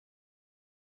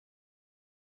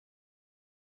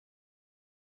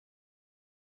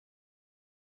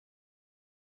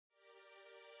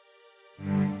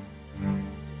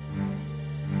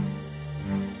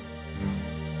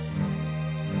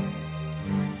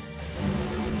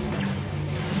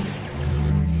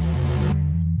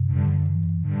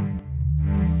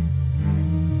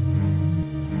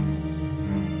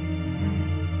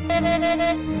Captain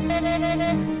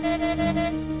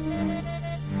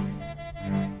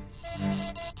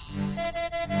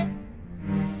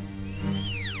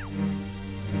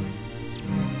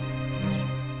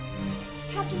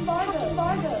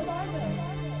Vargo.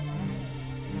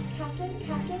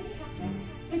 Captain.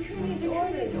 The crew needs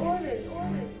orders.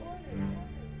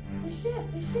 The ship.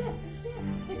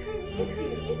 The crew needs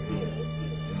you.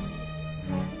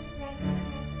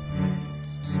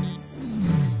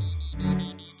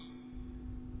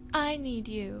 I need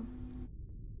you.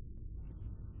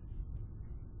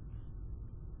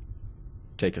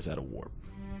 Take us out of warp.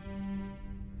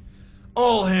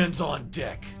 All hands on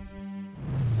deck!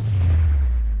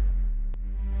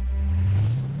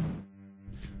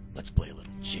 Let's play a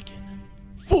little chicken.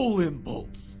 Full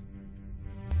impulse!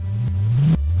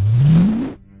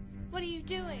 What are you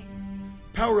doing?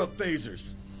 Power up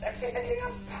phasers. Activating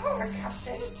power,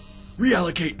 Captain.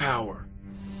 Reallocate power.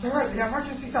 Sir, the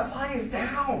emergency supply is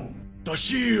down. The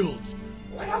shields!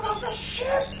 What about the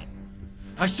ship?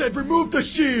 I said remove the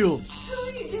shields! Who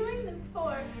are you doing this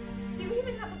for? Do you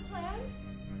even have a plan?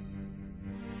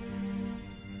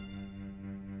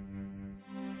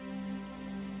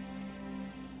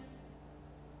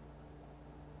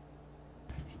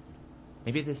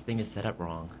 Maybe this thing is set up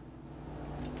wrong.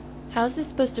 How is this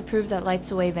supposed to prove that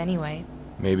light's a wave anyway?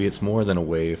 Maybe it's more than a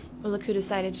wave. Well, look who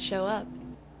decided to show up.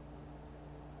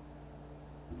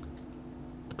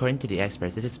 According to the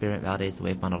experts, this experiment validates the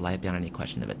wave bond of light beyond any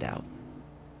question of a doubt.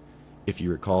 If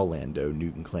you recall, Lando,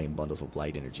 Newton claimed bundles of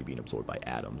light energy being absorbed by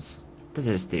atoms. Those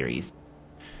are his theories.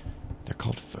 They're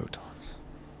called photons.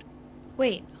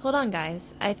 Wait, hold on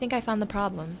guys. I think I found the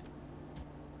problem.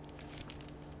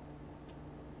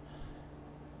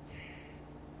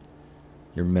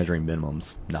 You're measuring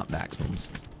minimums, not maximums.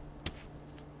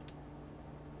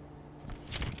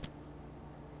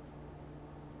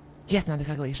 Yes, now the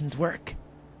calculations work.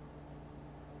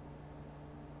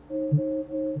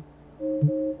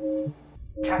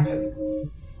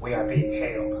 Captain, we are being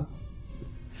hailed.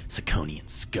 Siconian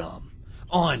scum.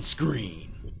 On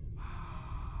screen.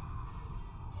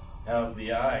 How's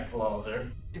the eye,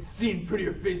 Clauser? It's seen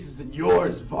prettier faces than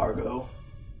yours, Vargo.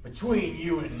 Between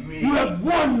you and me... You have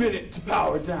 1 minute to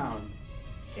power down.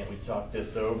 Can't we talk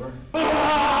this over? What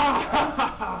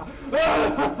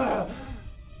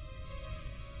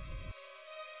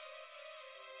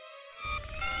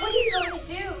are you going to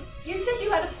do? You said you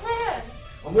had a plan.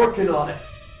 I'm working on it.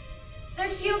 Their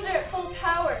shields are at full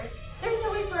power. There's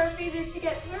no way for our phasers to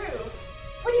get through.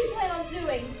 What do you plan on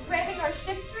doing? Ramming our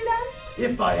ship through them?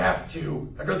 If I have to,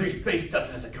 I'd rather be space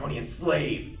dust than a Siconian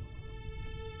slave.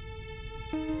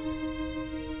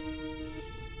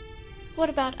 What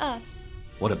about us?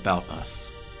 What about us?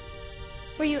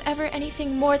 Were you ever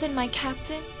anything more than my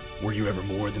captain? Were you ever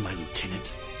more than my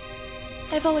lieutenant?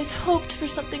 I've always hoped for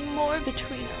something more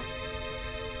between us.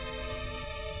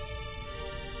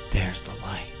 There's the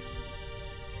light.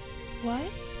 What?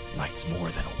 Light's more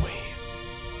than a wave.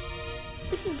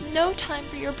 This is no time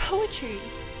for your poetry.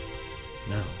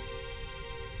 No.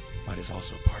 Light is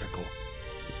also a particle.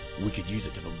 We could use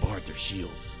it to bombard their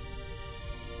shields.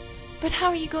 But how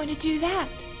are you going to do that?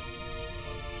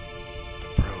 The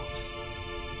probes.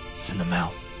 Send them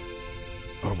out.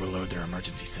 Overload their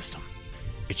emergency system.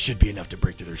 It should be enough to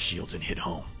break through their shields and hit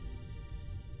home.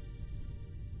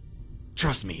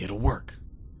 Trust me, it'll work.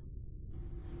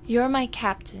 You're my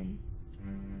captain.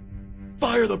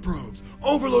 Fire the probes!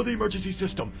 Overload the emergency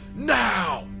system!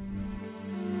 Now!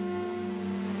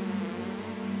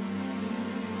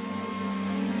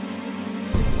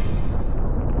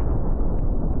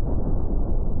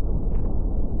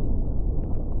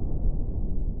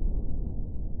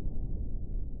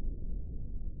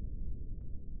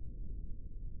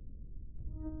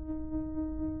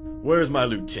 Where's my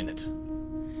lieutenant?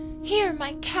 Here,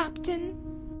 my captain.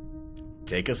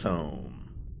 Take us home.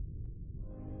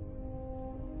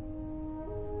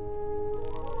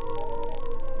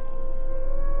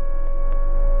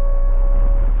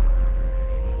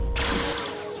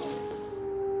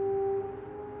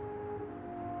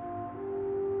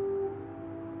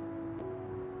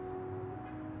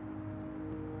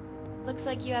 Looks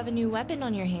like you have a new weapon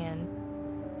on your hand.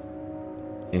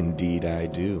 Indeed I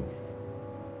do.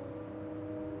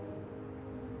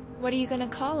 What are you gonna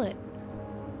call it?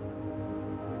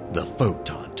 The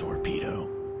Photon Torpedo.